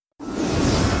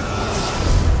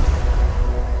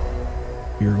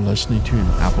You're listening to an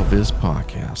AppleViz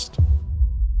podcast.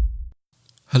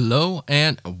 Hello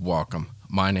and welcome.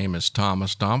 My name is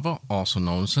Thomas Domville, also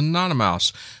known as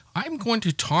Anonymous. I'm going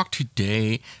to talk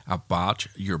today about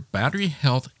your battery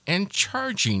health and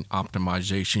charging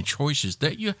optimization choices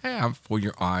that you have for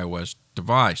your iOS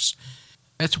device.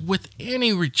 As with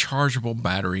any rechargeable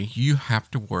battery, you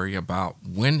have to worry about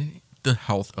when the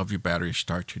health of your battery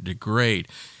starts to degrade.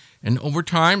 And over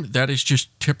time, that is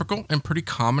just typical and pretty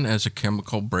common as a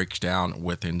chemical breaks down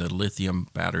within the lithium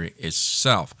battery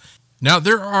itself. Now,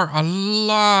 there are a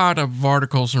lot of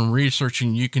articles and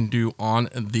researching you can do on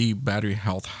the battery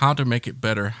health, how to make it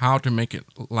better, how to make it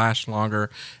last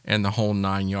longer, and the whole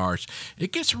 9 yards.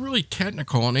 It gets really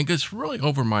technical and it gets really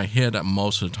over my head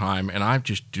most of the time, and I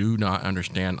just do not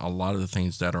understand a lot of the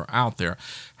things that are out there.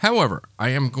 However, I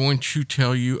am going to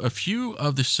tell you a few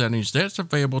of the settings that's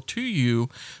available to you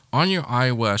on your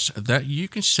iOS that you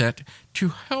can set to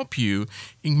help you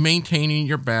in maintaining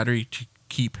your battery to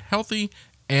keep healthy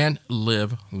and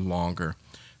live longer.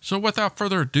 So without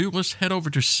further ado, let's head over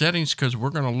to settings because we're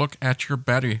going to look at your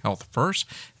battery health first,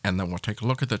 and then we'll take a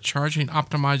look at the charging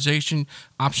optimization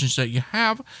options that you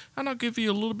have, and I'll give you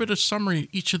a little bit of summary of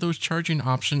each of those charging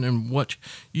options and what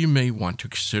you may want to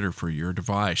consider for your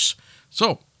device.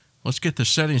 So let's get the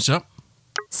settings up.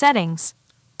 Settings.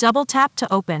 Double tap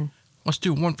to open. Let's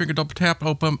do one finger double tap,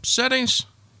 open settings.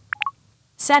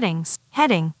 Settings.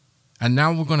 Heading. And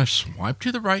now we're going to swipe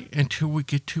to the right until we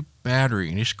get to battery.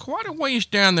 And it's quite a ways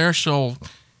down there, so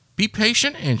be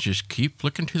patient and just keep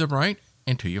flicking to the right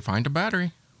until you find a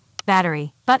battery.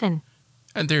 Battery. Button.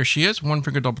 And there she is, one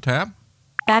finger double tap.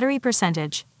 Battery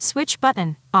percentage. Switch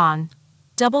button. On.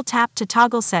 Double tap to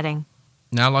toggle setting.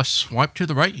 Now let's swipe to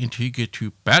the right until you get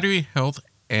to battery health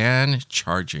and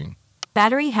charging.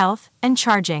 Battery health and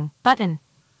charging. Button.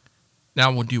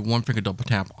 Now we'll do one finger double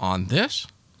tap on this.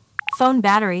 Phone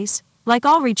batteries, like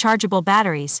all rechargeable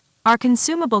batteries, are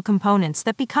consumable components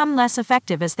that become less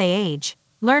effective as they age.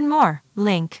 Learn more.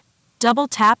 Link. Double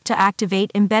tap to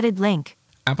activate embedded link.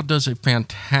 Apple does a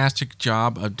fantastic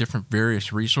job of different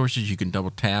various resources. You can double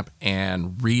tap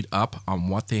and read up on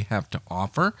what they have to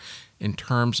offer in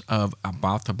terms of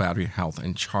about the battery health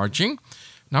and charging.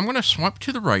 Now I'm going to swipe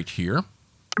to the right here.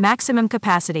 Maximum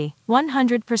capacity,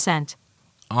 100%.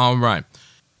 All right.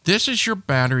 This is your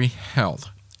battery health.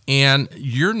 And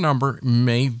your number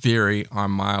may vary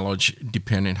on mileage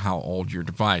depending how old your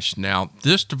device. Now,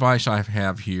 this device I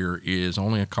have here is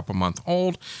only a couple months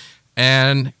old.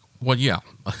 And, well, yeah,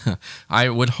 I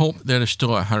would hope that it's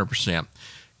still at 100%.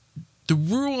 The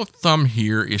rule of thumb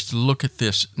here is to look at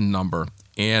this number.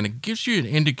 And it gives you an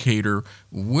indicator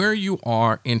where you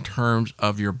are in terms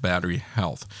of your battery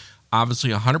health. Obviously,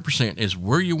 100% is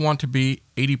where you want to be.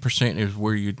 80% is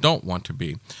where you don't want to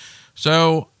be.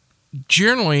 So,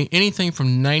 generally, anything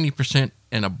from 90%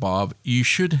 and above, you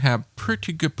should have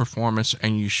pretty good performance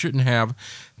and you shouldn't have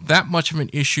that much of an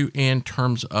issue in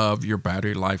terms of your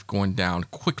battery life going down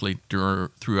quickly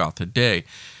throughout the day.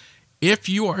 If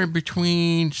you are in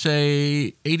between,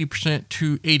 say, 80%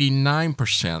 to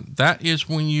 89%, that is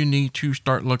when you need to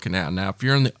start looking at. Now, if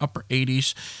you're in the upper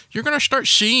 80s, you're going to start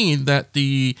seeing that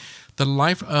the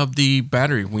life of the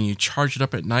battery, when you charge it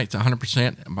up at night to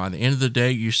 100%, and by the end of the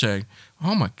day, you say,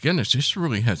 oh my goodness, this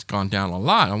really has gone down a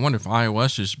lot. I wonder if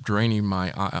iOS is draining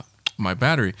my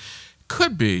battery.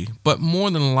 Could be, but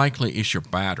more than likely it's your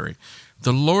battery.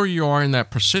 The lower you are in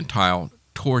that percentile,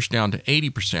 towards down to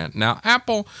 80%. Now,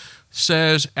 Apple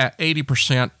says at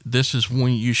 80%, this is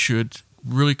when you should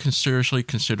really seriously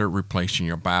consider replacing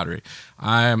your battery.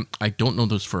 I don't know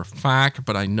this for a fact,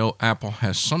 but I know Apple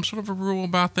has some sort of a rule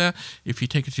about that. If you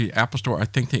take it to the Apple Store, I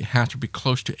think they have to be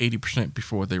close to 80%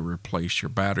 before they replace your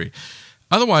battery.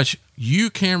 Otherwise, you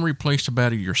can replace the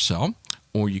battery yourself,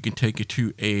 or you can take it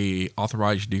to a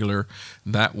authorized dealer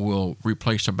that will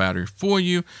replace the battery for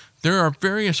you. There are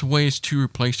various ways to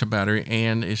replace a battery,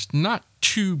 and it's not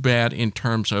too bad in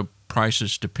terms of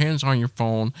prices. Depends on your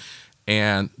phone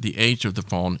and the age of the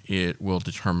phone. It will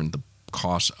determine the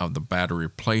cost of the battery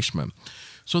replacement.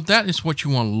 So that is what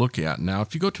you want to look at. Now,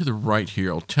 if you go to the right here,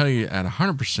 it'll tell you at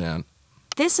 100%.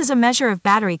 This is a measure of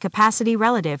battery capacity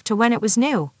relative to when it was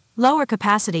new. Lower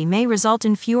capacity may result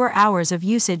in fewer hours of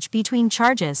usage between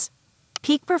charges.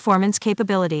 Peak performance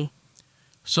capability.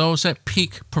 So it's at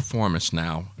peak performance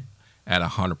now at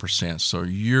 100%. So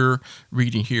your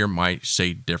reading here might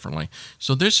say differently.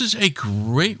 So this is a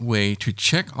great way to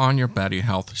check on your battery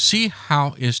health, see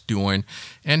how it's doing,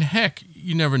 and heck,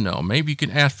 you never know. Maybe you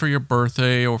can ask for your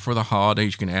birthday or for the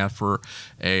holidays. You can ask for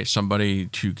somebody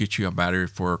to get you a battery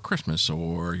for Christmas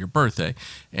or your birthday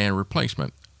and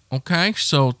replacement. Okay,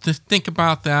 so to think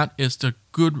about that is to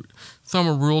good thumb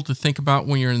or rule to think about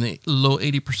when you're in the low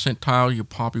 80 percentile. You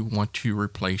probably want to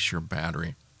replace your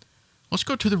battery. Let's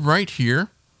go to the right here.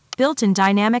 Built-in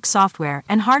dynamic software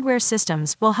and hardware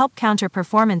systems will help counter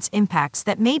performance impacts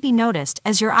that may be noticed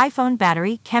as your iPhone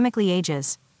battery chemically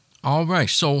ages. All right,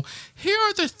 so here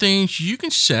are the things you can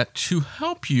set to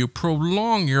help you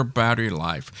prolong your battery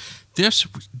life. This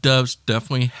does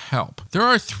definitely help. There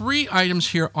are 3 items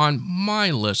here on my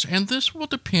list, and this will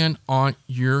depend on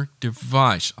your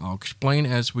device. I'll explain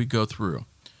as we go through.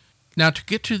 Now, to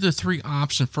get to the 3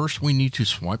 options, first we need to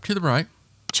swipe to the right.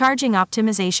 Charging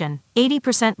optimization,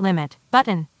 80% limit,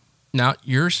 button. Now,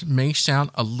 yours may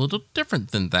sound a little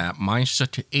different than that. Mine's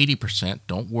set to 80%.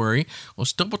 Don't worry.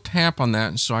 Let's double tap on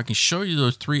that so I can show you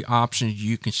those 3 options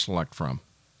you can select from.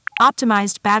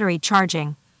 Optimized battery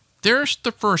charging. There's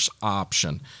the first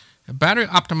option. Battery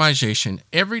optimization.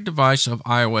 Every device of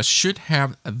iOS should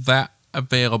have that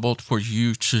available for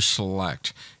you to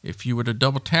select. If you were to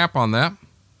double tap on that.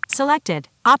 Selected.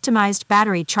 Optimized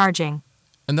battery charging.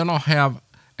 And then I'll have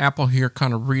Apple here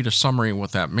kind of read a summary of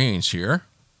what that means here.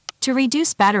 To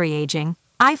reduce battery aging,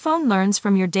 iPhone learns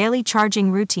from your daily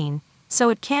charging routine, so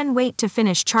it can wait to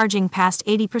finish charging past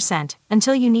 80%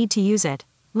 until you need to use it.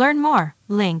 Learn more.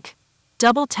 Link.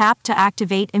 Double tap to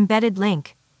activate embedded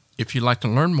link. If you'd like to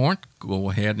learn more, go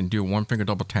ahead and do a 1-finger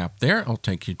double tap there. It'll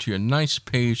take you to a nice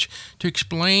page to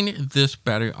explain this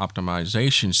battery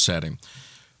optimization setting.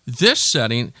 This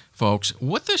setting, folks,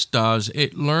 what this does,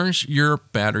 it learns your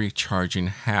battery charging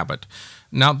habit.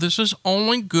 Now, this is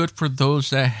only good for those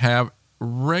that have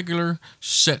regular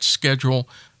set schedule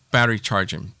battery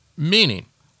charging. Meaning,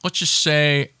 let's just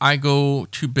say I go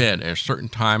to bed at a certain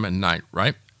time at night,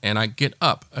 right? And I get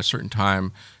up a certain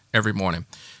time every morning.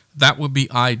 That would be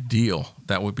ideal.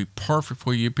 That would be perfect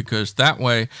for you because that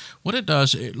way, what it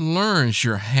does, it learns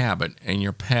your habit and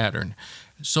your pattern.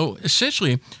 So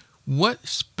essentially,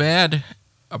 what's bad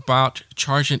about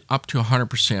charging up to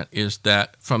 100% is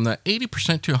that from the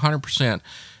 80% to 100%,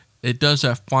 it does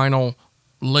that final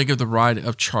leg of the ride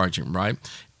of charging, right?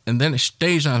 And then it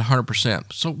stays at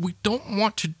 100%. So we don't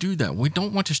want to do that. We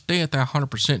don't want to stay at that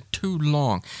 100% too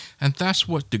long. And that's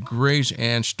what degrades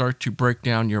and start to break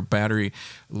down your battery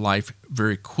life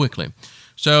very quickly.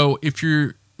 So if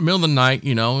you're middle of the night,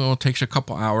 it takes a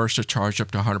couple hours to charge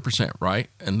up to 100%, right?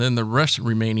 And then the rest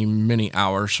remaining many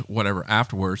hours, whatever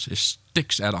afterwards, it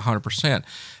sticks at 100%.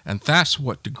 And that's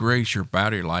what degrades your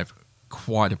battery life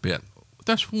quite a bit.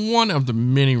 That's one of the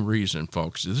many reasons,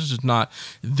 folks. This is not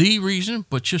the reason,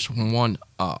 but just one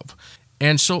of.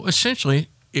 And so essentially,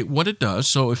 what it does,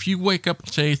 so if you wake up,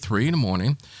 say, 3 in the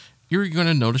morning, you're going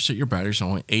to notice that your battery's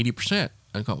only 80%.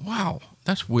 And go, wow,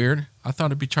 that's weird. I thought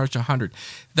it'd be charged 100.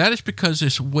 That is because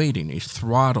it's waiting, it's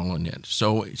throttling it.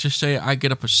 So just say I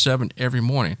get up at 7 every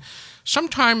morning.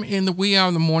 Sometime in the wee hour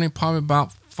of the morning, probably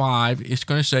about 5, it's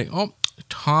going to say, oh,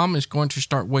 Tom is going to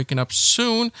start waking up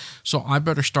soon, so I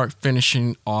better start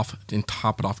finishing off and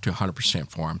top it off to 100%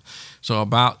 for him. So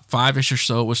about 5-ish or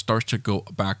so, it starts to go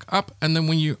back up. And then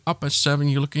when you're up at 7,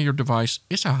 you look at your device,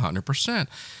 it's 100%.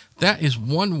 That is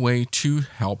one way to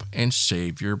help and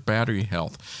save your battery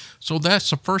health. So that's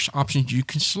the first option you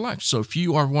can select. So if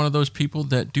you are one of those people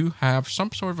that do have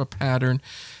some sort of a pattern,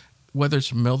 whether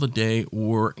it's middle of the day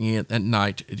or at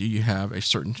night, you have a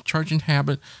certain charging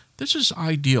habit, this is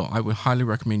ideal. I would highly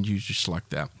recommend you to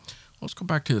select that. Let's go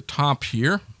back to the top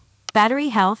here. Battery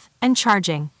health and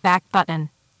charging, back button.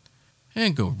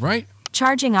 And go right.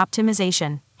 Charging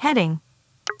optimization, heading.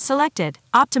 Selected,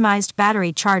 optimized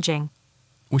battery charging.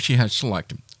 Which you had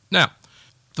selected. Now,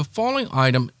 the following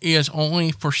item is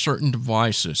only for certain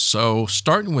devices. So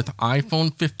starting with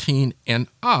iPhone 15 and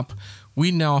up,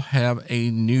 we now have a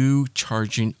new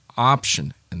charging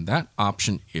option. And that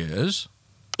option is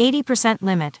 80%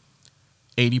 limit.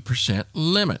 80%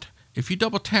 limit. If you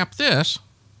double tap this,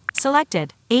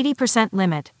 selected, 80%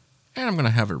 limit. And I'm going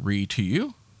to have it read to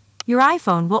you. Your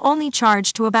iPhone will only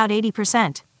charge to about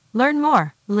 80%. Learn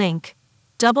more, link.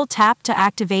 Double tap to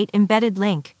activate embedded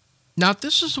link. Now,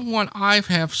 this is the one I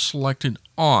have selected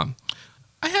on.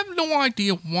 I have no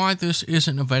idea why this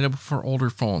isn't available for older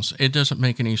phones. It doesn't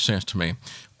make any sense to me.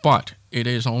 But it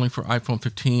is only for iPhone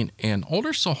 15 and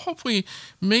older, so hopefully,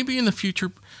 maybe in the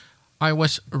future,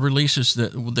 iOS releases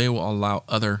that they will allow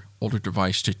other older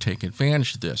devices to take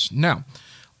advantage of this. Now,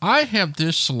 I have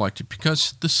this selected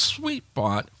because the sweet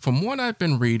spot, from what I've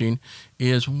been reading,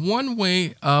 is one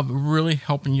way of really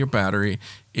helping your battery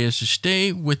is to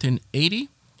stay within 80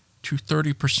 to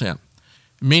 30%,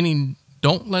 meaning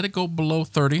don't let it go below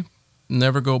 30,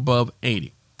 never go above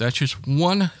 80. That's just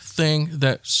one thing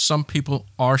that some people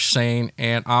are saying,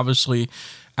 and obviously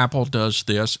Apple does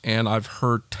this, and I've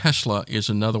heard Tesla is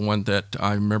another one that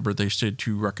I remember they said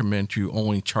to recommend you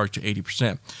only charge to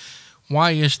 80%.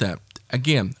 Why is that?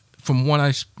 Again, from what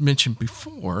I mentioned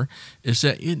before, is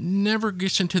that it never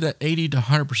gets into that 80 to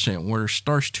 100% where it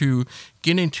starts to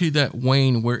get into that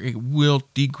wane where it will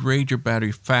degrade your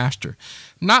battery faster.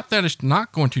 Not that it's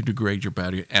not going to degrade your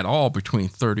battery at all between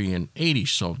 30 and 80,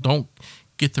 so don't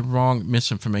get the wrong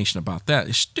misinformation about that.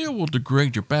 It still will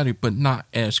degrade your battery, but not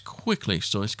as quickly,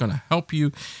 so it's going to help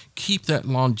you keep that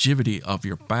longevity of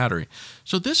your battery.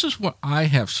 So this is what I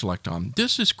have selected on.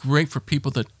 This is great for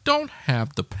people that don't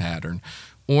have the pattern,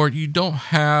 or you don't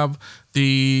have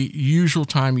the usual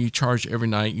time you charge every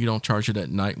night. You don't charge it at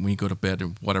night when you go to bed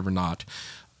and whatever not.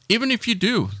 Even if you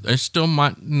do, it still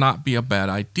might not be a bad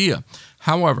idea.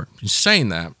 However, in saying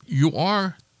that, you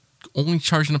are only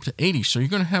charging up to 80, so you're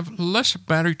going to have less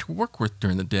battery to work with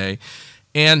during the day.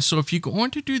 And so if you're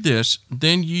going to do this,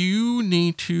 then you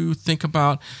need to think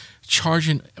about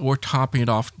charging or topping it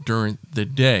off during the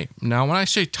day. Now, when I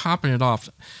say topping it off,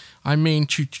 I mean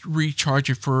to recharge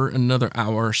it for another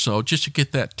hour or so just to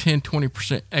get that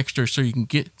 10-20% extra so you can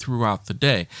get throughout the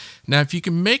day. Now, if you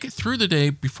can make it through the day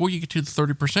before you get to the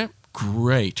 30%,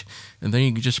 great. And then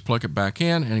you can just plug it back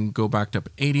in and go back up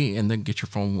 80 and then get your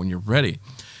phone when you're ready.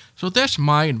 So that's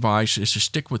my advice, is to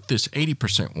stick with this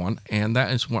 80% one, and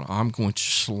that is what I'm going to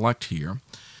select here.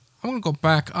 I'm going to go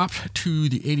back up to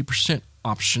the 80%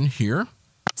 option here.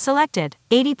 Selected.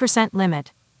 80%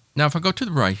 limit. Now if I go to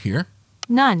the right here,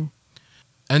 None.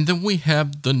 and then we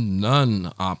have the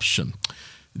none option.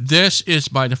 This is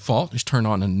by default, is turned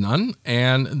on to none,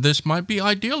 and this might be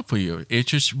ideal for you. It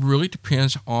just really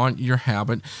depends on your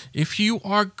habit. If you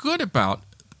are good about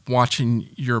watching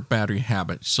your battery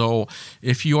habit. So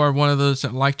if you are one of those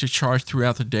that like to charge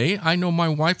throughout the day, I know my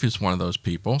wife is one of those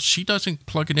people. She doesn't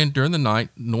plug it in during the night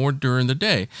nor during the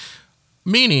day,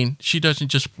 meaning she doesn't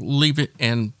just leave it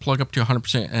and plug up to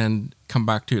 100% and come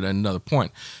back to it at another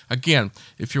point. Again,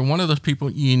 if you're one of those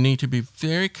people, you need to be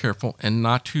very careful and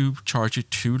not to charge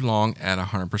it too long at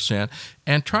 100%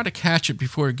 and try to catch it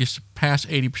before it gets past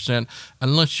 80%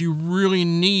 unless you really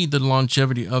need the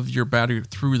longevity of your battery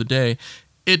through the day.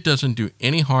 It doesn't do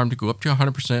any harm to go up to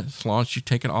 100% as long as you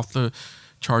take it off the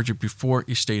charger before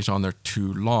it stays on there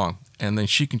too long. And then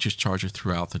she can just charge it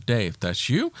throughout the day. If that's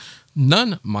you,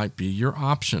 none might be your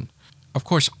option. Of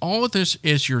course, all of this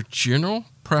is your general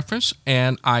preference,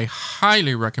 and I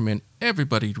highly recommend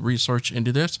everybody research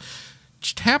into this.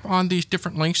 Just tap on these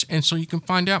different links, and so you can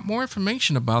find out more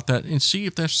information about that and see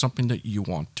if that's something that you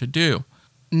want to do.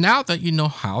 Now that you know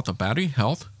how the battery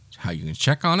health, how you can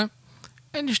check on it,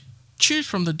 and just choose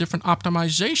from the different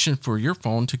optimization for your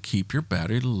phone to keep your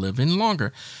battery living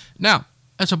longer. Now,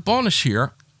 as a bonus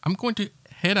here, I'm going to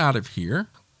head out of here,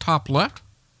 top left.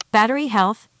 Battery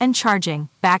health and charging.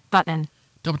 Back button.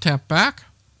 Double tap back.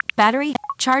 Battery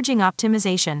charging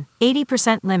optimization.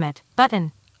 80% limit.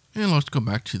 Button. And let's go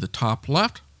back to the top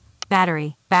left.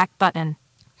 Battery. Back button.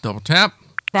 Double tap.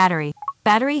 Battery.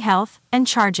 Battery health and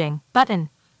charging. Button.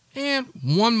 And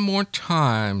one more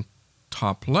time,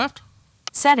 top left.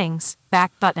 Settings.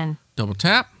 Back button. Double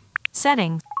tap.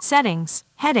 Settings. Settings.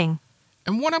 Heading.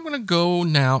 And what I'm going to go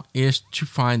now is to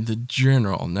find the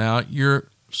general. Now, you're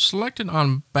selected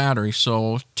on battery,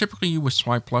 so typically you would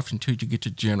swipe left until you get to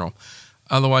general.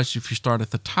 Otherwise, if you start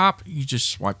at the top, you just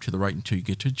swipe to the right until you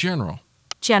get to general.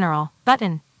 General.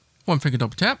 Button. One finger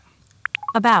double tap.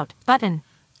 About. Button.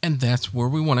 And that's where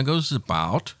we want to go, is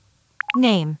about.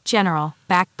 Name. General.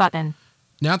 Back button.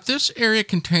 Now, this area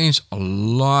contains a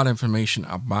lot of information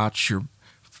about your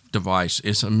device.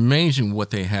 It's amazing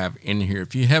what they have in here.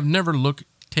 If you have never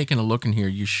taken a look in here,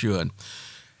 you should.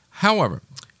 However,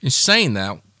 in saying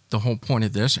that, the whole point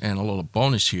of this, and a little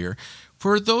bonus here,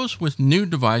 for those with new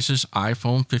devices,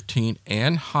 iPhone 15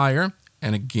 and higher,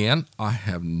 and again, I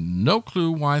have no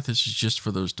clue why this is just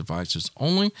for those devices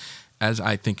only, as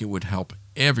I think it would help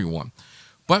everyone.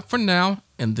 But for now,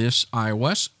 in this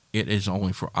iOS, it is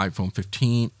only for iPhone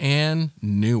 15 and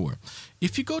newer.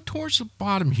 If you go towards the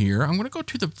bottom here, I'm going to go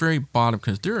to the very bottom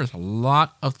because there is a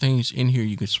lot of things in here.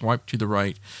 You can swipe to the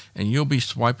right, and you'll be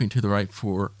swiping to the right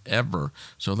forever.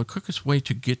 So the quickest way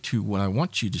to get to what I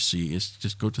want you to see is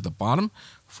just go to the bottom,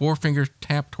 4-finger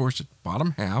tap towards the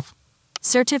bottom half.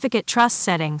 Certificate trust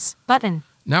settings. Button.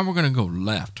 Now we're going to go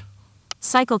left.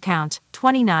 Cycle count.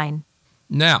 29.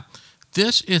 Now,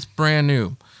 this is brand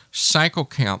new. Cycle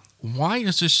count. Why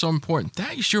is this so important?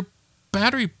 That is your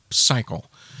battery cycle.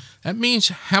 That means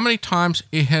how many times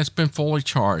it has been fully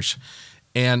charged.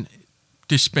 And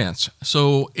dispense.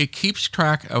 So it keeps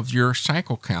track of your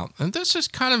cycle count. And this is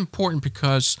kind of important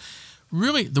because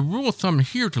really the rule of thumb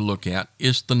here to look at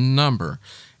is the number.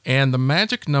 And the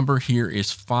magic number here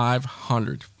is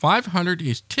 500. 500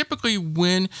 is typically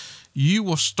when you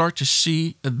will start to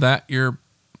see that your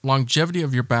longevity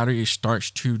of your battery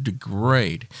starts to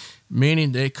degrade,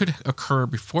 meaning that it could occur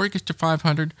before it gets to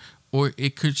 500 or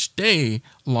it could stay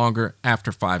longer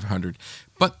after 500.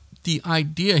 But the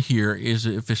idea here is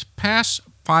if it's past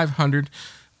 500,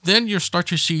 then you'll start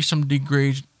to see some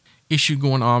degrade issue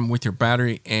going on with your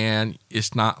battery and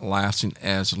it's not lasting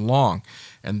as long.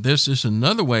 And this is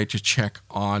another way to check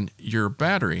on your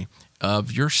battery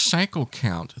of your cycle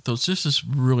count. So this is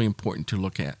really important to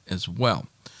look at as well.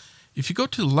 If you go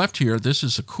to the left here, this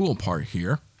is a cool part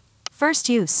here. First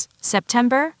use,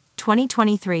 September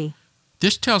 2023.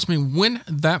 This tells me when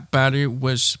that battery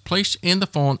was placed in the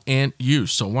phone and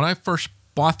used. So when I first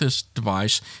bought this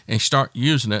device and start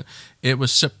using it, it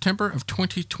was September of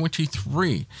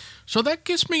 2023. So that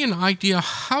gives me an idea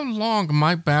how long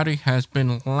my battery has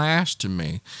been lasting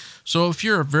me. So if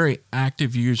you're a very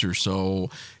active user, so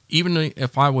even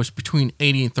if I was between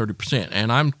 80 and 30%,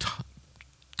 and I'm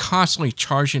constantly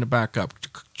charging it back up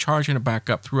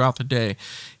throughout the day,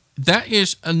 that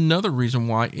is another reason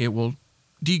why it will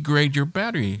degrade your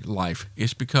battery life.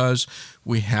 It's because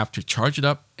we have to charge it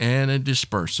up and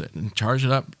disperse it, and charge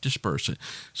it up, disperse it.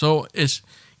 So it's,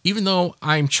 even though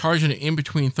I'm charging it in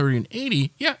between 30 and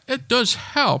 80, yeah, it does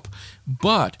help,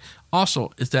 but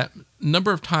also it's that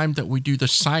number of times that we do the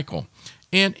cycle.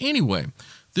 And anyway,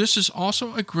 this is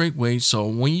also a great way. So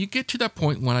when you get to that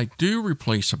point when I do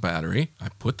replace a battery, I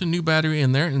put the new battery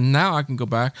in there, and now I can go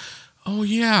back. Oh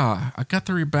yeah, I got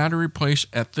the battery replaced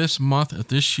at this month of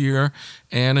this year,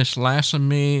 and it's lasting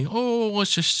me,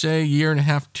 let's just say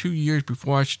 1.5 to 2 years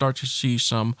before I start to see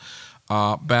some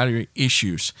battery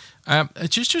issues.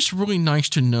 It's just really nice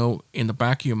to know in the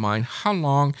back of your mind how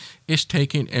long it's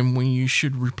taking and when you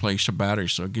should replace a battery.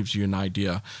 So it gives you an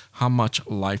idea how much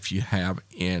life you have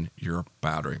in your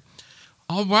battery.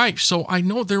 All right, so I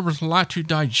know there was a lot to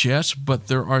digest, but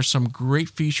there are some great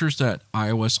features that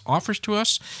iOS offers to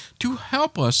us to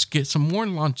help us get some more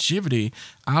longevity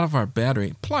out of our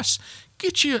battery. Plus,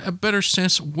 get you a better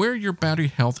sense where your battery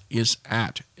health is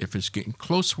at. If it's getting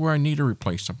close to where I need to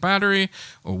replace a battery,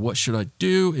 or what should I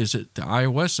do? Is it the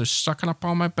iOS that's sucking up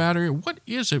all my battery? What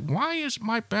is it? Why is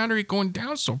my battery going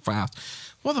down so fast?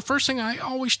 Well, the first thing I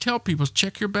always tell people is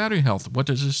check your battery health. What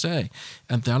does it say?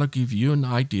 And that'll give you an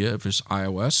idea if it's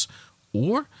iOS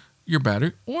or your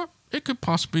battery, or it could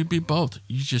possibly be both.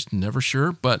 You're just never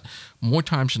sure, but more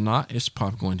times than not, it's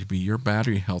probably going to be your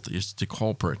battery health is the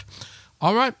culprit.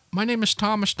 All right, my name is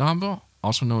Thomas Domville,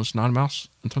 also known as Non Mouse.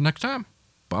 Until next time,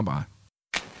 bye-bye.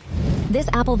 This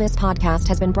AppleVis podcast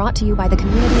has been brought to you by the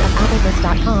community of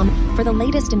AppleVis.com for the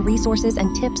latest in resources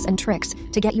and tips and tricks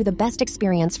to get you the best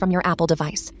experience from your Apple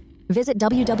device. Visit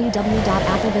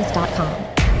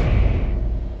www.applevis.com.